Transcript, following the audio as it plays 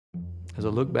As I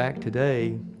look back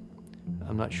today,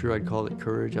 I'm not sure I'd call it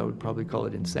courage. I would probably call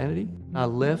it insanity. I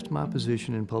left my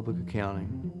position in public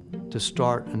accounting to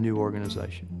start a new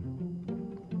organization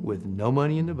with no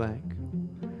money in the bank,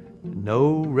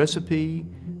 no recipe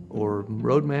or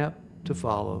roadmap to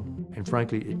follow, and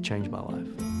frankly, it changed my life.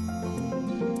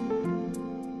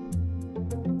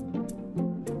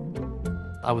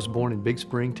 I was born in Big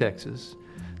Spring, Texas.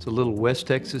 It's a little West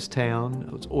Texas town.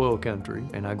 It's oil country,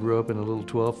 and I grew up in a little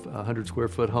 1,200 square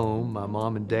foot home. My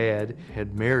mom and dad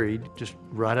had married just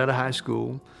right out of high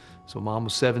school. So mom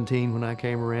was 17 when I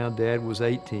came around, dad was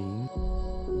 18.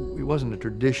 It wasn't a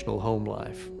traditional home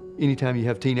life. Anytime you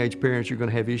have teenage parents, you're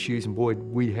gonna have issues, and boy,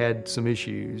 we had some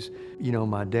issues. You know,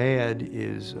 my dad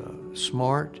is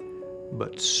smart,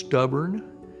 but stubborn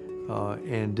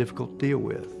and difficult to deal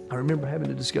with. I remember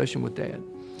having a discussion with dad.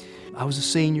 I was a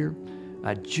senior,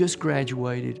 I just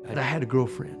graduated, and I had a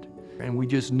girlfriend, and we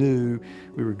just knew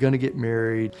we were gonna get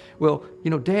married. Well, you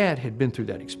know, Dad had been through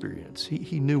that experience.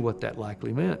 He knew what that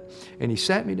likely meant. And he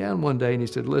sat me down one day and he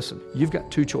said, listen, you've got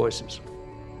two choices.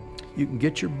 You can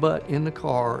get your butt in the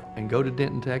car and go to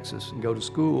Denton, Texas and go to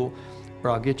school, or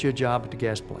I'll get you a job at the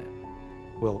gas plant.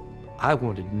 Well, I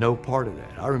wanted no part of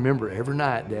that. I remember every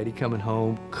night Daddy coming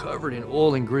home covered in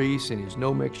oil and grease in his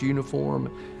Nomex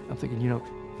uniform. I'm thinking, you know,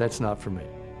 that's not for me.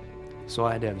 So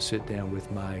I had to have a sit down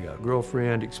with my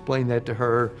girlfriend, explain that to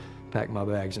her, pack my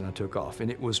bags, and I took off.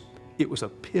 And it was a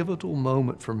pivotal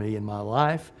moment for me in my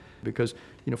life because,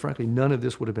 you know, frankly, none of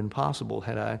this would have been possible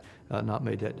had I not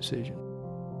made that decision.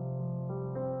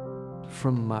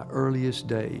 From my earliest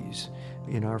days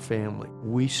in our family,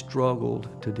 we struggled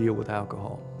to deal with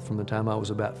alcohol. From the time I was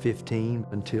about 15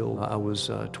 until I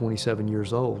was 27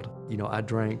 years old. You know, I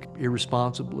drank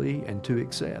irresponsibly and to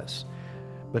excess.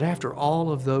 But after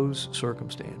all of those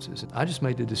circumstances, I just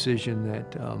made the decision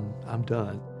that I'm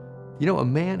done. You know, a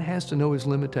man has to know his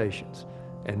limitations,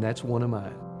 and that's one of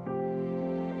mine.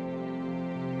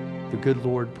 The good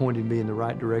Lord pointed me in the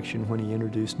right direction when he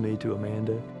introduced me to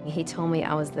Amanda. He told me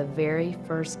I was the very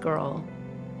first girl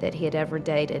that he had ever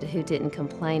dated who didn't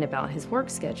complain about his work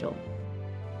schedule.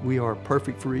 We are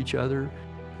perfect for each other,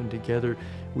 and together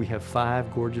we have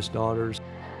 5 gorgeous daughters.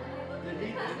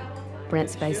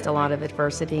 Brent's faced a lot of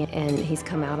adversity, and he's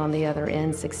come out on the other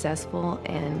end successful,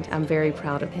 and I'm very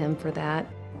proud of him for that.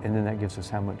 And then that gives us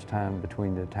how much time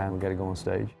between the time we got to go on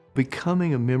stage?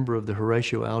 Becoming a member of the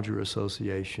Horatio Alger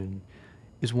Association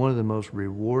is one of the most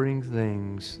rewarding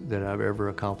things that I've ever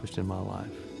accomplished in my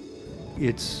life.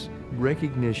 It's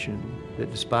recognition that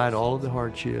despite all of the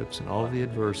hardships and all of the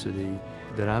adversity,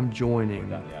 that I'm joining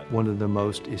one of the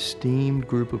most esteemed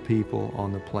group of people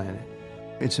on the planet.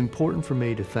 It's important for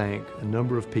me to thank a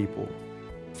number of people.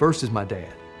 First is my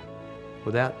dad.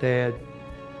 Without Dad,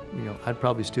 you know, I'd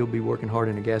probably still be working hard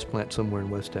in a gas plant somewhere in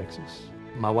West Texas.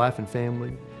 My wife and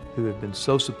family, who have been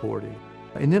so supportive.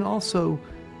 And then also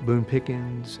Boone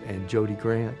Pickens and Jody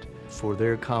Grant for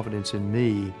their confidence in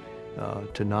me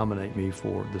to nominate me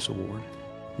for this award.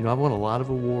 You know, I've won a lot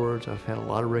of awards, I've had a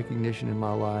lot of recognition in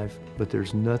my life, but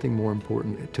there's nothing more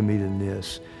important to me than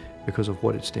this because of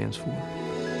what it stands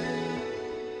for.